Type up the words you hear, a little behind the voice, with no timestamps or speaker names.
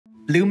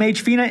Blue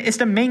Mage Fina is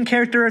the main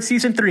character of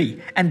Season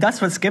 3, and thus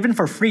was given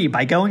for free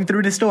by going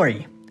through the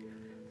story.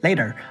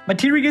 Later,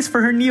 materials for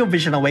her Neo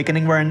Vision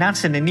Awakening were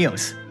announced in the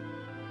news.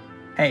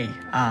 Hey,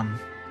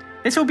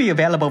 this will be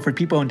available for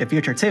people in the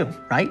future too,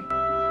 right?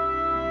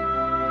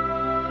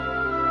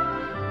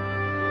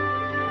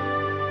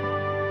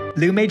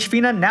 Blue Mage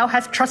Fina now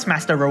has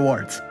Trustmaster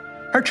rewards.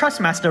 Her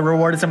Trustmaster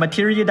reward is a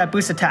materia that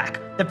boosts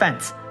attack,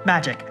 defense,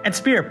 magic, and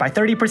spirit by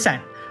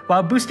 30%,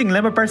 while boosting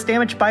limit burst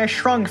damage by a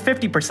strong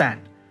 50%.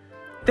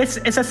 This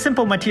is a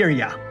simple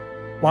materia.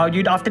 While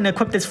you'd often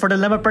equip this for the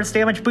limit burst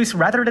damage boost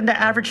rather than the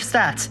average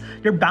stats,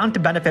 you're bound to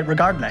benefit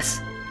regardless.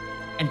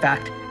 In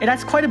fact, it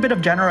has quite a bit of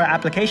general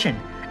application,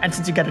 and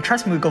since you get a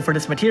Trust Moogle for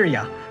this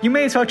materia, you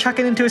may as well chuck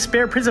it into a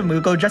spare Prism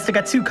Moogle just to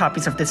get 2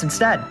 copies of this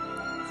instead.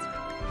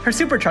 Her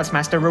Super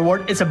Trustmaster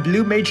reward is a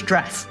Blue Mage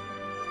dress.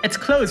 It's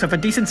clothes with a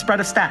decent spread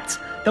of stats,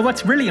 though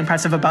what's really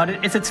impressive about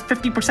it is its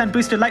 50%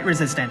 boost to light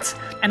resistance,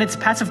 and its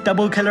passive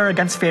double killer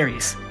against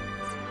fairies.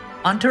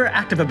 Onto her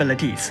active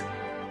abilities.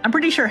 I'm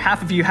pretty sure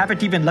half of you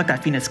haven't even looked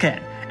at Fina's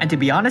kit, and to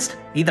be honest,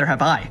 neither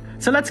have I,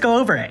 so let's go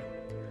over it.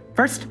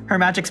 First, her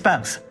magic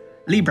spells.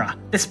 Libra,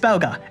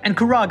 Dispelga, and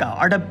Kuraga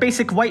are the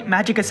basic white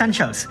magic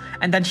essentials,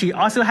 and then she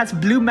also has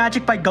blue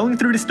magic by going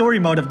through the story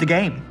mode of the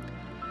game.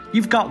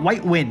 You've got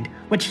White Wind,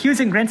 which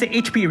heals and grants an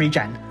HP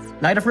regen,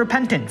 Light of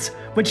Repentance,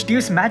 which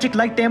deals magic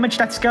light damage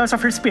that scales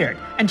off her spirit,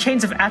 and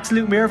Chains of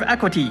Absolute Mirror of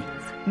Equity,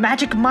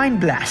 Magic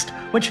Mind Blast,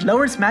 which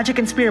lowers magic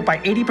and spirit by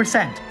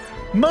 80%,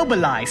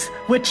 Mobilize,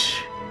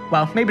 which,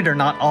 well, maybe they're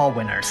not all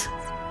winners,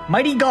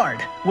 Mighty Guard,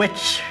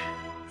 which,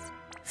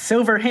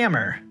 Silver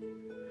Hammer,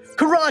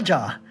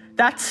 Kuraja,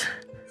 that's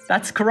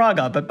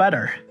Kuraga, but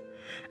better,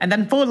 and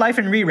then Full Life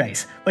and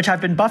Re-Raise, which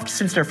have been buffed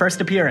since their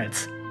first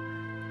appearance.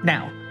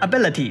 Now,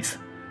 abilities.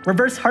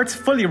 Reverse Hearts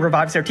fully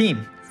revives your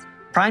team.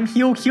 Prime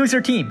Heal heals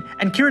your team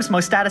and cures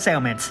most status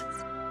ailments.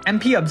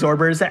 MP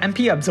Absorber is an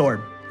MP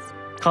Absorb.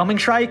 Calming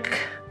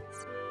Strike,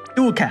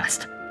 Dual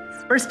Cast.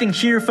 Bursting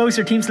Shear fills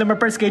your team's limit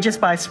burst gauges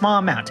by a small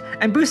amount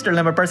and boosts their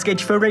limit burst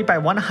gauge fill rate by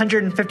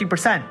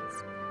 150%.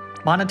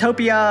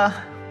 Monotopia,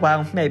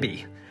 well,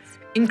 maybe.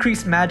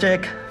 Increased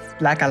Magic,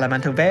 Black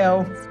Elemental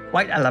Veil,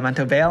 White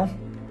Elemental Veil.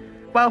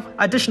 Well,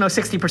 additional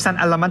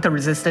 60% elemental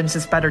resistance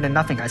is better than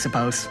nothing, I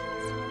suppose.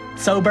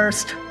 Soul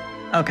Burst.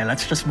 Okay,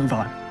 let's just move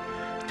on.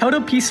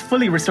 Total Peace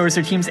fully restores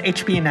your team's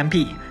HP and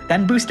MP,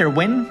 then boosts their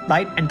Wind,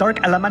 Light, and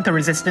Dark elemental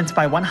resistance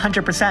by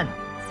 100%.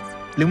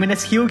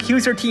 Luminous Heal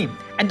heals your team,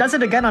 and does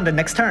it again on the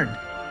next turn.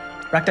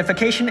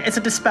 Rectification is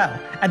a Dispel,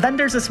 and then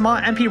there's a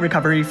small MP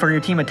recovery for your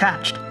team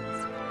attached.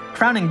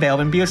 Crowning Veil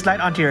imbues light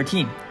onto your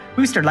team,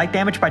 boosts their light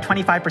damage by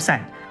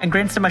 25%, and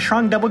grants them a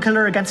strong double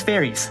killer against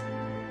fairies.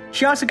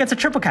 She also gets a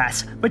triple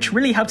cast, which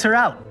really helps her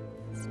out.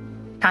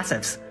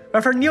 Passives.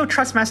 With her Neo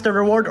Trustmaster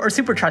reward or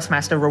Super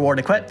Trustmaster reward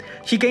equipped,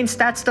 she gains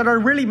stats that are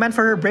really meant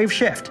for her Brave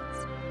Shift.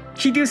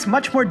 She deals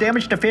much more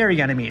damage to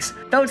fairy enemies,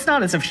 though it's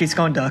not as if she's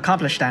going to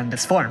accomplish that in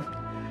this form.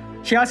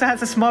 She also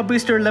has a small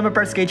boost to her limit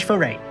burst gauge fill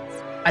rate.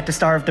 At the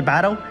start of the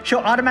battle, she'll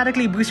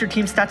automatically boost your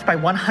team's stats by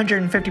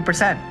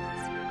 150%.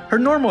 Her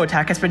normal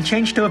attack has been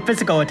changed to a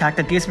physical attack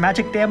that deals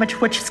magic damage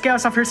which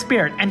scales off her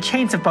spirit and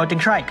Chains of Bolting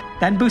Strike,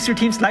 then boosts your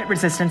team's light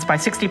resistance by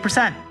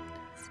 60%.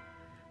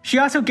 She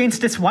also gains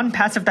this one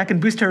passive that can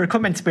boost her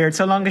equipment spirit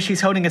so long as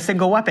she's holding a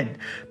single weapon,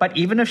 but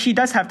even if she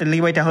does have the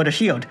leeway to hold a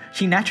shield,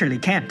 she naturally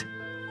can't.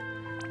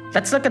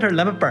 Let's look at her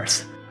limit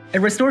burst. It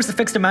restores a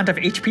fixed amount of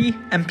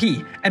HP,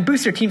 MP, and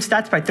boosts your team's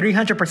stats by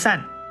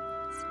 300%.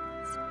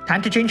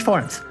 Time to change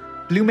forms.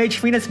 Blue Mage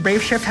Fina's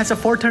Brave Shift has a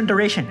 4-turn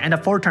duration and a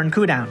 4-turn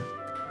cooldown.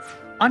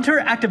 Onto her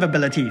active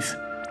abilities.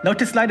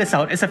 Lotus Light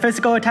Assault is a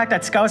physical attack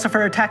that scales off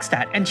her attack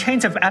stat and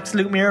Chains of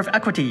Absolute Mirror of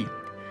Equity.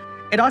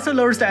 It also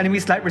lowers the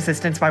enemy's light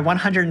resistance by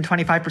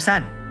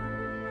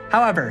 125%.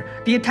 However,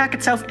 the attack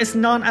itself is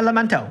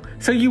non-elemental,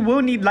 so you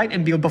will need light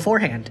imbued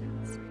beforehand.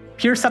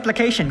 Pure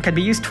Supplication can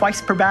be used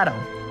twice per battle.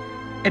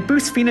 It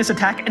boosts Fina's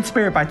attack and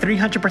spirit by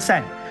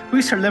 300%,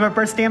 boosts her limit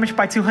burst damage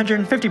by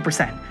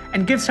 250%,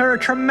 and gives her a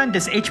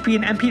tremendous HP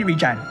and MP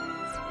regen.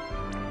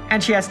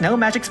 And she has no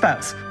magic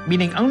spells,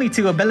 meaning only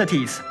 2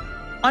 abilities.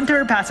 Onto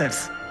her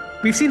passives.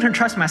 We've seen her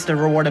Trustmaster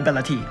reward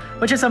ability,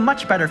 which is a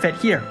much better fit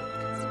here.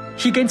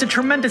 She gains a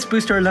tremendous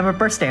boost to her limit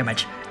burst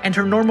damage, and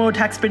her normal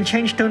attack's been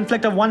changed to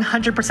inflict a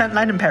 100%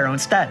 light imperil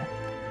instead.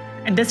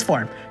 In this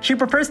form, she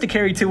prefers to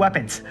carry 2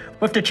 weapons,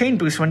 with the chain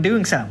boost when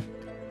doing so.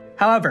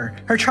 However,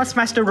 her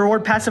Trustmaster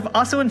reward passive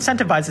also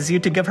incentivizes you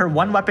to give her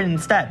 1 weapon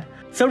instead,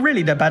 so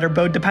really the better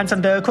build depends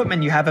on the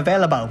equipment you have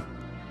available.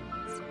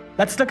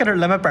 Let's look at her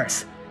limit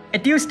burst.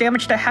 It deals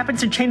damage that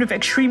happens in chain with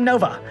Extreme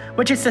Nova,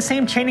 which is the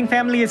same chaining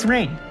family as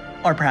Rain,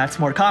 or perhaps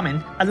more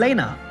common,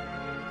 Elena.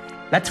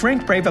 Let's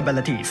rank Brave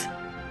abilities.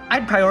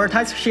 I'd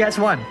prioritize she has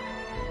 1.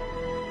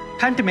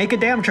 Time to make a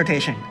damage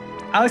rotation.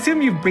 I'll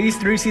assume you've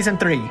breezed through Season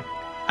 3.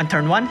 On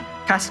turn 1,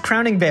 cast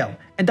Crowning Veil,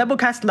 and double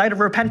cast Light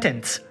of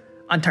Repentance.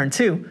 On turn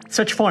 2,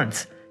 switch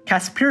forms,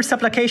 cast Pure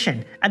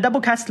Supplication, and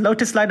double cast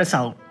Lotus Light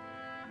Assault.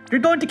 You're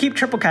going to keep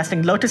triple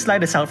casting Lotus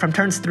Light Assault from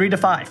turns 3 to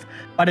 5,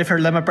 but if her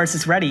limit burst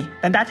is ready,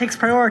 then that takes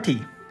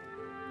priority.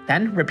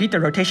 Then repeat the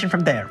rotation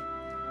from there.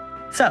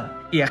 So,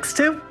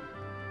 EX2?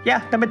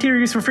 Yeah, the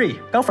materials for free,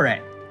 go for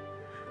it.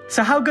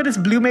 So how good is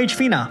Blue Mage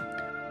Fina?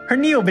 Her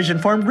Neo Vision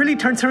form really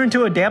turns her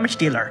into a damage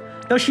dealer,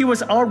 though she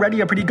was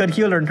already a pretty good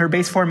healer in her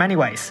base form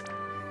anyways.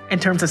 In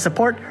terms of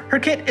support, her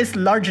kit is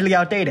largely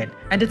outdated,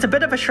 and it's a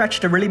bit of a stretch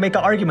to really make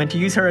an argument to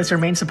use her as her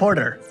main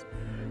supporter.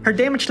 Her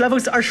damage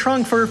levels are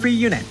strong for a free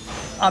unit.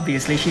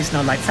 Obviously she's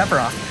no light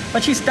Sephiroth,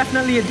 but she's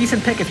definitely a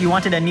decent pick if you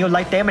wanted a Neo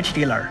light damage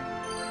dealer.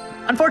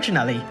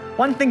 Unfortunately,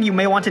 one thing you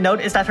may want to note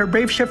is that her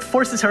Brave Shift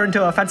forces her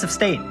into an offensive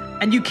state,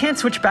 and you can't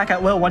switch back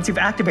at will once you've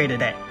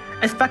activated it,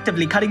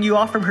 effectively cutting you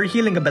off from her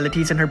healing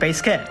abilities in her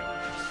base kit.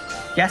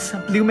 Yes,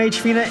 Blue Mage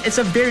Fina is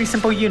a very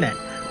simple unit,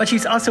 but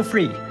she's also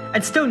free,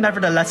 and still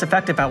nevertheless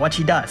effective at what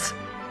she does.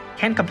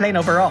 Can't complain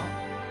overall.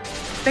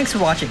 Thanks for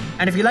watching,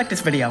 and if you liked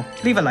this video,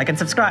 leave a like and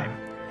subscribe.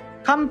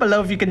 Comment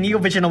below if you can Neo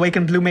Vision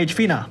awaken Blue Mage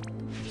Fina.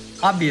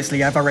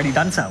 Obviously I've already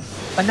done so,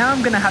 but now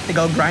I'm gonna have to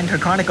go grind her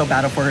Chronicle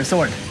battle for her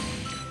sword.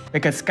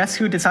 Because guess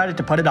who decided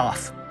to put it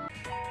off?